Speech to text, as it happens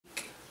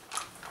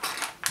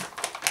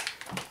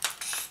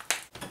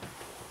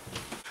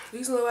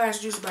These little ass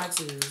juice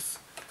boxes.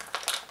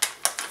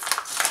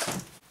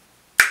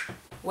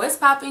 What's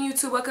poppin',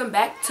 YouTube? Welcome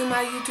back to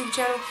my YouTube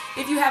channel.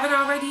 If you haven't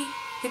already,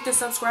 hit the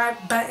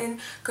subscribe button,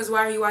 because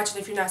why are you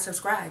watching if you're not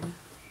subscribed?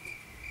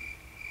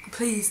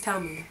 Please tell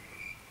me.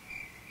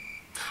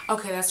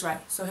 Okay, that's right.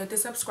 So hit the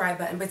subscribe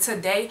button. But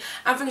today,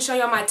 I'm going to show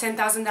y'all my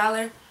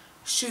 $10,000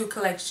 shoe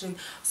collection.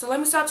 So let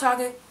me stop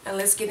talking and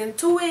let's get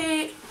into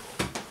it.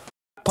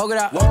 Poke it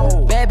out,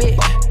 whoa, bad bitch.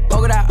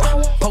 Poke it out,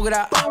 poke it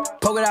out,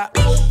 poke it out,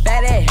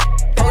 bad ass.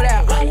 Poke it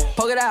out,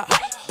 poke it out,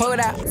 poke it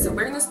out. So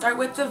we're gonna start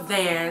with the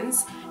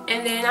Vans,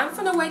 and then I'm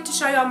gonna wait to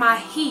show y'all my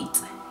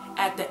heat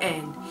at the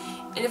end.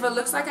 And if it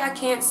looks like I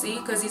can't see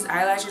because these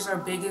eyelashes are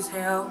big as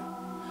hell,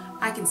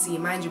 I can see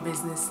it. Mind your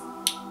business.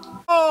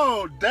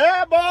 Oh,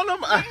 dab on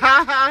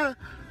them.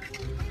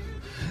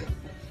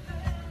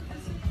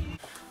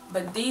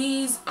 But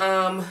these,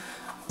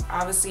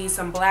 obviously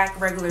some black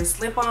regular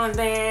slip-on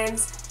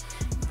Vans.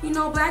 You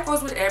know, black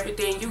goes with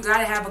everything. You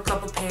gotta have a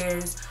couple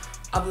pairs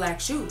of black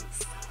shoes,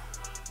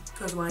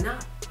 because why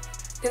not?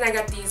 Then I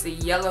got these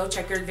yellow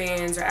checkered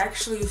Vans. They're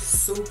actually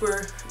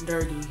super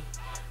dirty.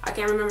 I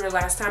can't remember the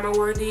last time I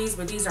wore these,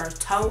 but these are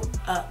toe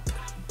up.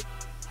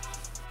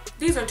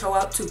 These are toe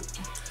up too.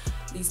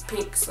 These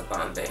pink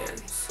slip-on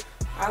Vans.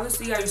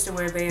 Obviously, I used to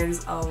wear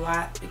Vans a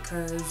lot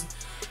because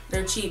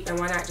they're cheap, and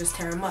why not just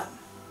tear them up?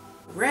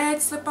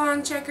 Red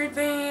slip-on checkered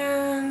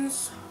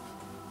Vans.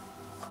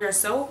 They're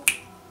so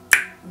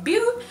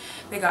beautiful.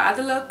 They got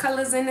other little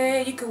colors in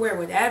it. You can wear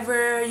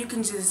whatever. You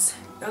can just,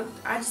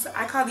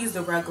 I call these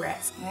the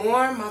Rugrats.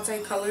 More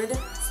multicolored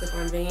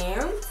slip-on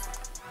Vans.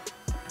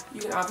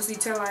 You can obviously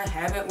tell I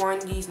haven't worn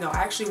these. No, I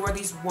actually wore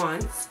these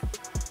once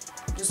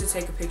just to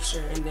take a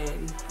picture, and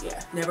then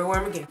yeah, never wore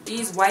them again.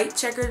 These white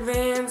checkered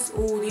Vans.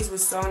 Ooh, these were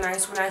so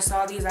nice. When I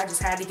saw these, I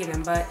just had to get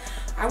them. But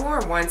I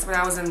wore them once when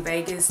I was in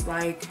Vegas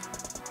like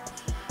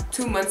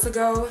 2 months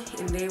ago,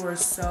 and they were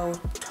so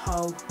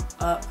toe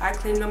up. I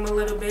cleaned them a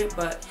little bit,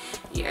 but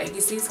yeah, you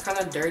can see it's kind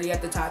of dirty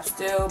at the top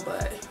still,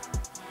 but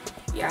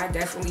yeah, I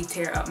definitely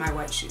tear up my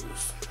white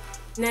shoes.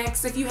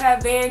 Next, if you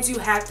have Vans, you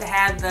have to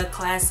have the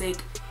classic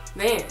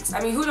Vans.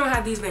 I mean, who don't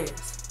have these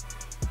Vans?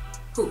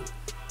 Who?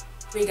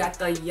 We got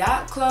the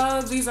Yacht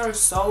Clubs. These are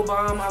so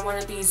bomb. I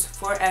wanted these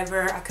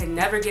forever. I could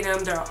never get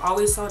them. They're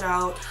always sold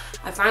out.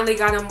 I finally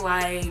got them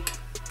like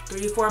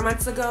 3-4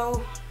 months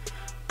ago.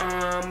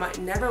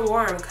 Never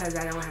wore them because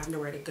I don't have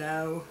nowhere to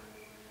go.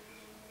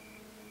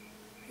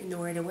 And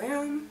nowhere to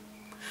wear them.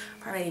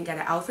 Probably ain't got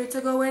an outfit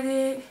to go with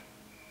it.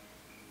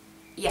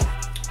 Yeah.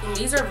 And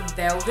these are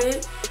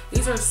velvet.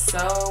 These are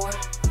so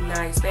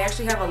nice. They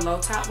actually have a low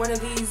top one of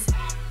these.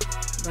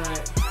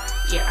 But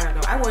yeah, I don't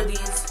know. I wore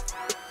these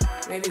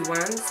maybe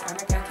once. I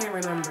can't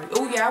remember.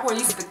 Oh yeah, I wore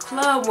these at the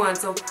club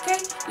once, okay?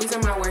 These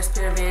are my worst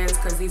pair of Vans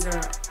because these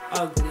are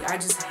ugly. I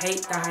just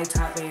hate the high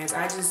top Vans.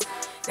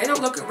 They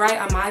don't look right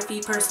on my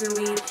feet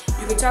personally.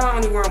 You can tell I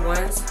only wore them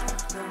once.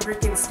 The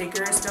freaking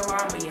sticker is still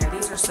on, but yeah,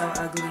 these are so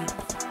ugly.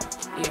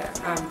 Yeah,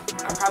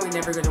 I'm probably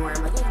never gonna wear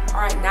them again.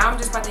 Alright, now I'm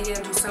just about to get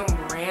into some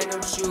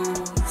random shoes,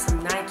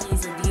 some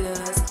Nikes,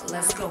 Adidas.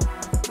 Let's go.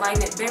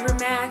 Flyknit Vapor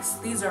Max.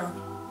 These are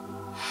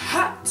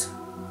hot.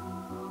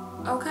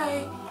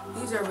 Okay,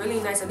 these are really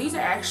nice, and these are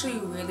actually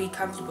really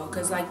comfortable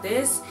because like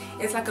this,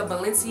 it's like a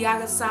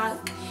Balenciaga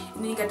sock,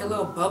 and then you got the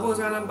little bubbles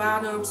on the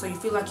bottom, so you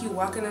feel like you're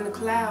walking in a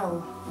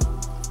cloud.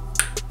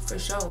 For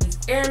sure. These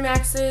Air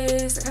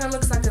Maxes, it kind of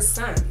looks like the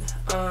sun.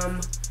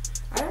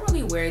 I don't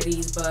really wear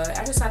these, but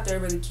I just thought they're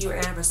really cute,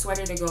 and I have a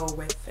sweater to go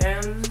with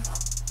them.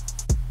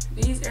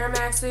 These Air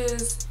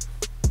Maxes,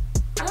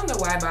 I don't know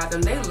why I bought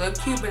them. They look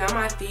cute, but on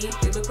my feet,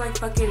 they look like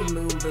fucking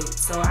moon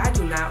boots. So I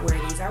do not wear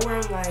these. I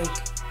wear them like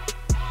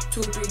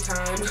 2-3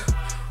 times.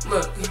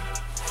 Look,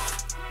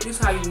 this is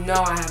how you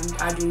know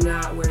I do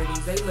not wear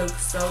these. They look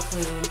so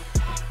clean.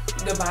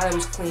 The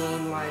bottom's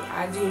clean. Like,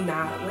 I do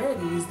not wear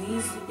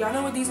these. Y'all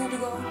know what these need to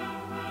go?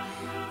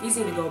 These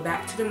need to go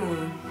back to the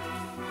moon.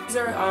 These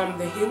are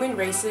the Human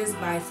Races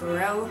by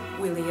Pharrell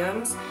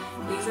Williams.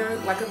 These are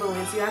like a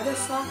Balenciaga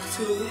sock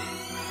too.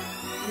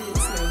 They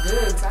smell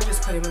good, so I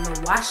just put them in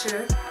the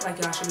washer like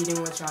y'all should be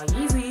doing with y'all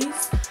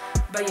Yeezys.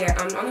 But yeah,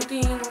 the only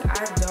thing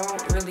I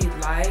don't really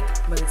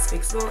like, but it's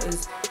fixable,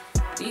 is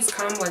these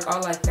come like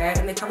all like that,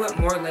 and they come with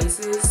more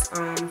laces.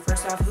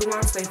 First off, who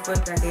wants their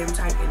foot that damn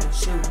tight in a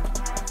shoe?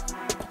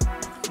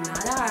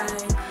 Not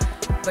I.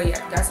 But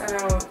yeah,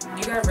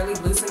 you gotta really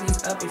loosen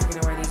these up if you're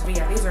gonna wear these. But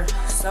yeah, these are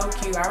so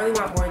cute. I really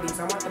want more of these.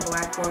 I want the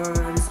black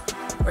ones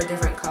or a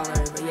different color.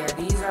 But yeah,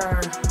 these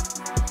are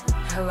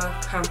hella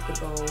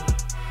comfortable.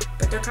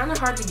 But they're kind of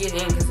hard to get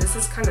in because this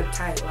is kind of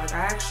tight. Like, I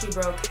actually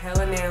broke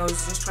hella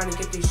nails just trying to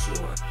get this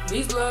shoe on.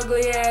 These little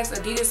ugly ass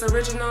Adidas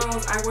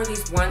Originals, I wore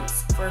these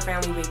once for a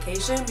family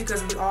vacation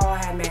because we all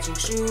had matching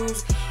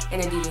shoes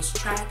and Adidas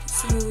track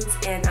suits,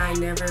 and I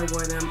never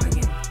wore them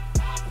again.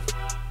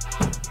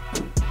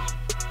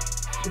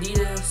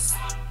 Adidas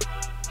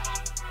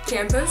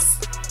Campus,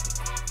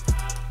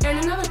 and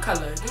another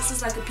color. This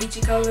is like a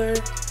peachy color,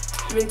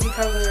 minty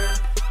color.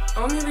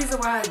 Only reason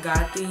why I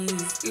got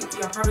these,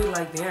 y'all probably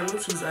like, damn,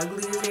 them shoes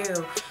ugly as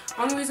hell.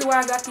 Only reason why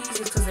I got these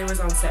is because they was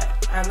on sale.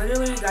 I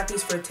literally got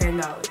these for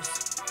 $10.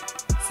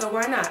 So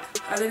why not?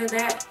 Other than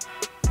that,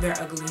 they're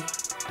ugly.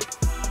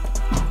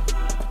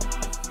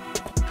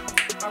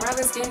 Alright,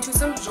 let's get into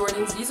some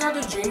Jordans. These are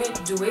the Dream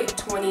It, Do It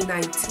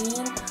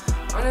 2019.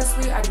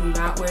 Honestly, I do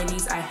not wear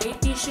these. I hate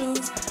these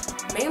shoes.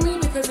 Mainly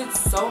because it's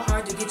so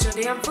hard to get your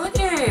damn foot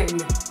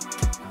in.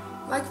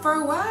 Like,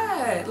 for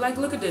what? Like,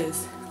 look at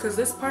this. Because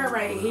this part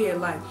right here,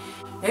 like,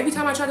 every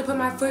time I try to put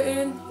my foot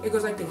in, it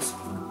goes like this.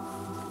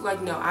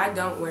 Like, no, I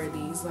don't wear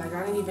these. Like,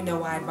 I don't even know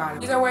why I bought them.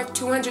 These are worth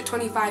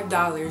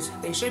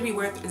 $225. They should be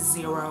worth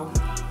 $0.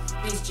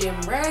 These gym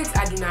reds,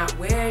 I do not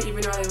wear,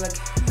 even though they look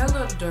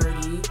hella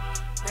dirty.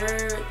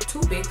 They're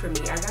too big for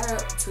me. I got a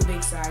too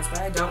big size, but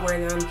I don't wear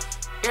them.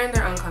 And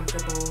they're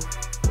uncomfortable.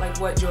 Like,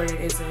 what Jordan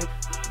isn't?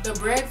 The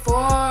Bread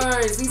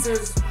 4s. These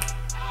are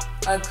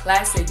a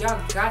classic.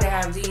 Y'all gotta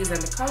have these in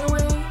the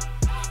colorway.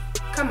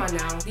 Come on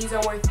now. These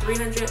are worth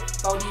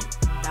 $340.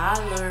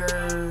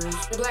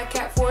 The Black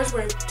Cat 4s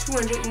were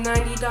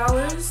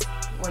 $290.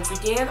 Once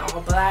again, all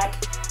black.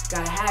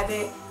 Gotta have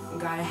it.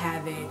 Gotta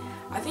have it.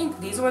 I think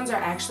these ones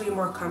are actually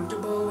more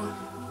comfortable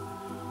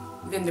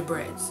than the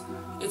Breads.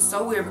 It's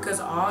so weird because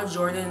all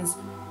Jordans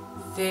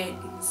fit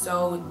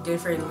so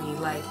differently.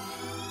 Like,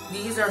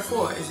 these are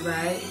 4s,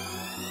 right?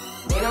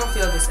 They don't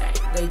feel the same.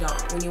 They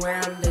don't. When you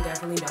wear them, they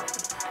definitely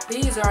don't.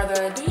 These are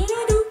the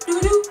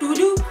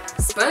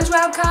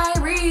SpongeBob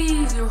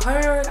Kyries. You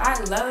heard? I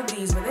love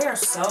these, but they are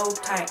so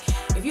tight.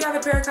 If you have a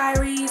pair of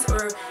Kyries,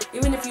 or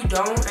even if you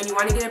don't and you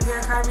want to get a pair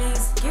of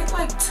Kyries, get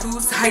like 2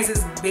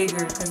 sizes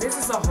bigger, because this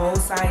is a whole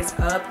size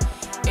up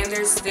and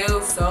they're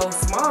still so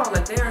small.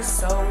 Like, they are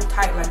so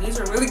tight. Like, these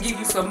will really give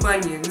you some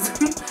bunions.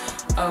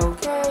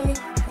 Okay.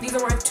 These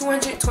are worth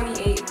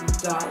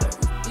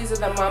 $228. These are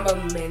the Mamba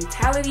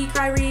Mentality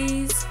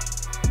Kyries.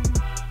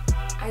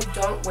 I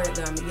don't wear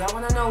them. Y'all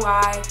want to know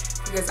why?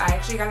 Because I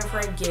actually got it for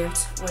a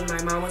gift when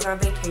my mom was on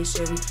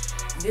vacation.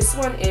 This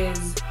one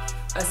is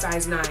a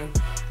size 9.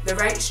 The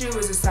right shoe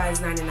is a size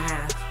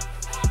 9.5.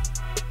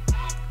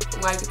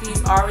 Like,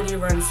 these already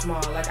run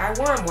small. Like, I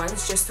wore them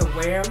once just to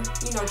wear them,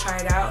 you know, try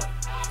it out.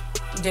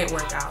 Didn't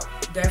work out.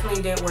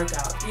 Definitely didn't work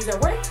out. These are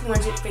worth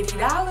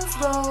 $250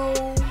 though.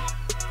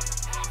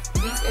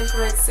 These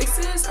infrared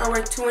 6s are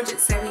worth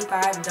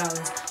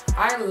 $275.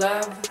 I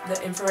love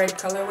the infrared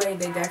colorway.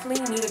 They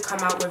definitely need to come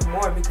out with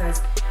more,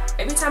 because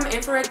every time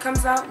infrared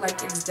comes out,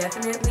 like, it's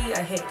definitely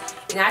a hit.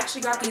 And I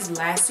actually got these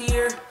last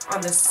year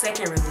on the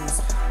second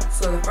release.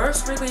 So the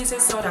first release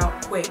is sold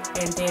out quick,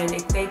 and then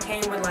they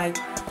came with like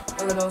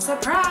a little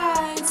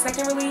surprise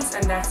second release,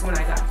 and that's when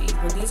I got these.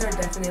 But these are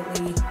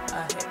definitely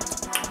a hit.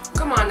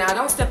 Come on now,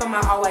 don't step on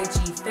my all white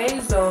G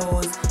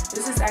Fazos.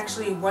 This is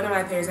actually one of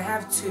my pairs. I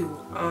have 2.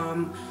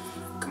 Come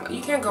on,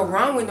 you can't go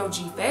wrong with no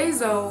G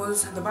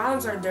Fazos. The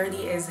bottoms are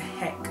dirty as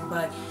heck,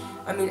 but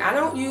I mean, I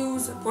don't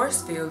use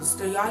force fields.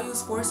 Do y'all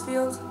use force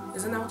fields?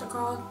 Isn't that what they're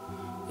called?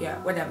 Yeah,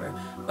 whatever.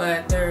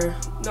 But they're,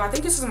 no, I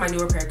think this is my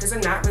newer pair because they're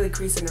not really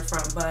creased in the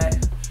front,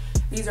 but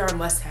these are a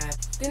must-have.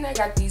 Then I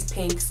got these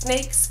pink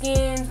snake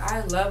skins.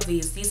 I love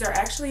these. These are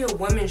actually a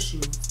women's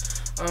shoes.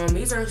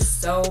 These are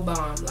so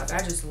bomb. Like, I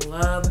just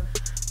love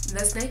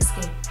the snake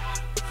skin.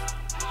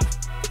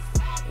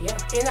 Yeah,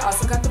 and I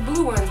also got the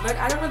blue ones, but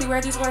I don't really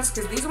wear these ones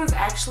because these ones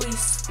actually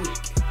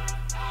squeak.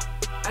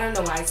 I don't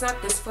know why. It's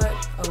not this foot.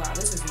 Oh wow,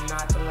 this is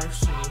not the left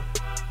shoe.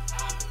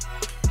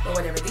 But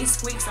whatever. These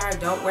squeaks are, I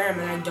don't wear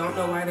them, and I don't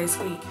know why they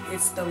squeak.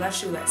 It's the left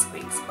shoe that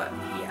squeaks, but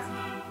yeah.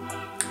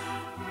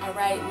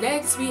 Alright,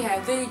 next we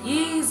have the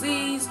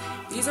Yeezys.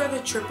 These are the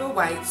triple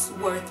whites,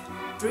 worth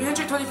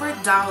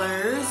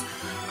 $324.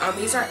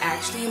 These are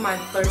actually my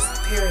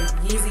first pair of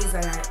Yeezys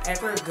that I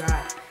ever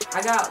got.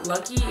 I got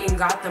lucky and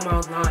got them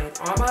online.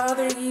 All my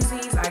other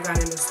Yeezys I got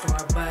in the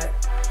store, but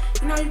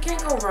you know, you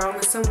can't go wrong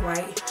with some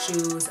white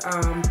shoes.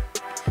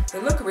 They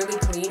look really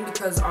clean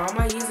because all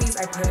my Yeezys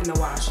I put in the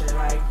washer.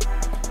 Like,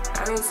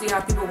 I don't see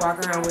how people walk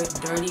around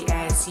with dirty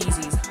ass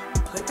Yeezys.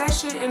 Put that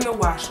shit in the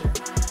washer.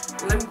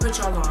 Let me put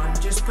y'all on.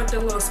 Just put the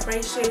little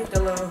spray shake, the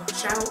little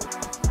shout,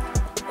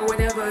 or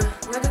whatever.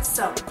 Let it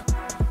soak.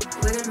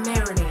 Let it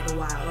marinate a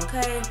while,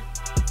 okay?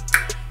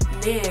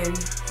 And then,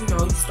 you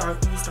know, you start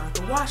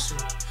the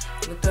washing.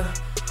 Let the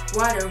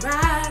water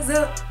rise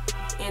up,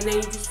 and then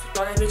you just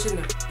throw that bitch in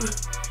there.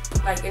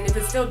 Like, and if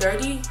it's still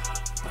dirty,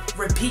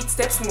 repeat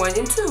steps 1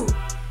 and 2.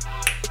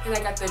 And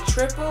I got the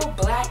triple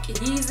black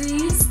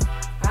Yeezys.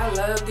 I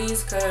love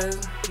these because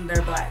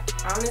they're black.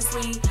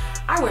 Honestly,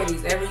 I wear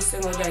these every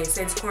single day.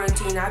 Since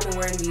quarantine, I've been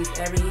wearing these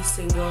every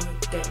single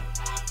day.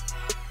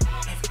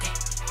 Every day.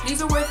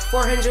 These are worth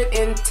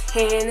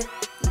 $410.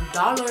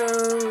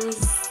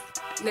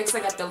 Next, I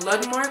got the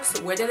Ludmarks.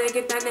 Where did they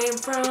get that name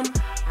from?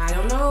 I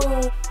don't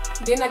know.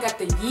 Then I got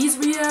the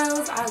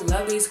Yeezreals. I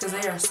love these because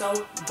they are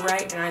so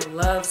bright, and I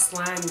love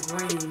slime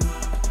green.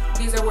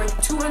 These are worth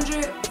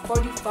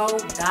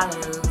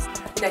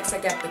 $244. Next, I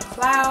got the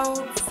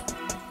Clouds.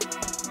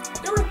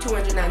 They're worth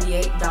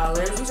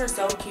 $298. These are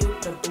so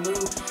cute. The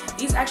blue.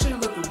 These actually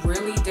look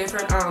really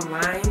different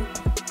online.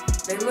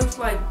 They look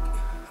like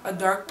a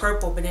dark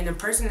purple, but then in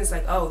person it's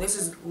like, oh, this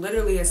is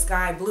literally a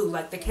sky blue.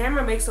 Like the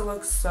camera makes it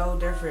look so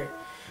different,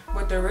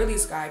 but they're really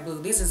sky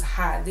blue. This is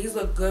hot. These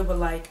look good with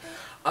like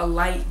a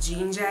light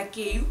jean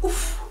jacket.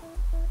 Oof.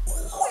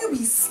 Ooh, you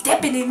be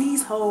stepping in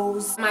these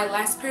hoes. My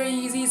last pair of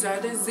Yeezys are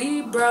the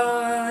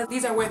Zebras.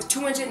 These are worth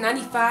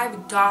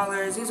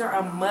 $295. These are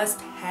a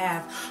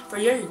must-have for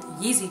your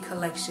Yeezy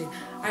collection.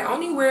 I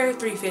only wear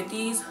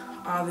 350s,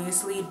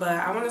 obviously, but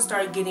I want to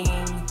start getting,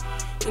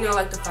 you know,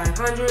 like the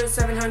 500s,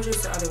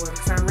 700s, the other ones,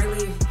 because I'm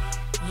really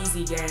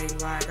Yeezy gang.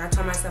 Like, I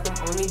told myself I'm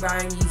only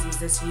buying Yeezys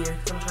this year.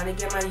 So I'm trying to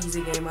get my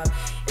Yeezy game up.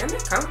 And they're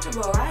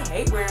comfortable. I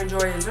hate wearing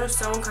Jordans. They're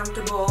so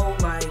uncomfortable.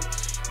 Like,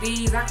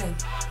 these, I can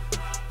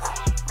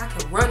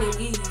run in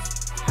these.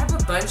 I have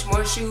a bunch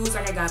more shoes.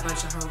 Like, I got a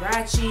bunch of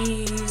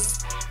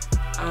Huaraches.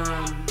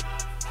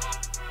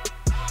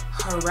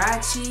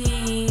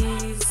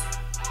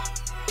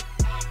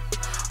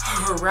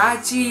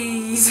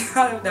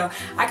 I don't know.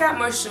 I got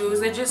more shoes.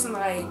 They're just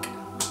like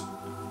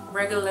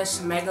regular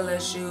schmegula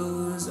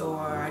shoes,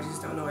 or I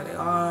just don't know where they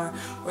are,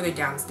 or they're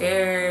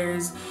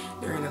downstairs,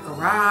 they're in the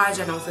garage.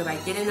 I don't feel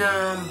like getting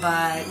them,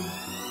 but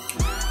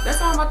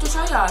that's all I'm about to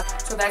show y'all.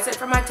 So that's it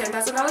for my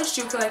 $10,000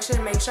 shoe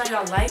collection. Make sure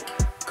y'all like,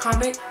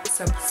 comment,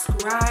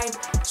 subscribe,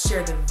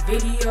 share the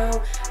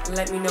video,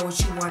 let me know what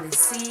you want to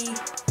see,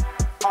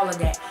 all of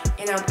that.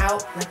 And I'm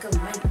out like a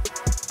light.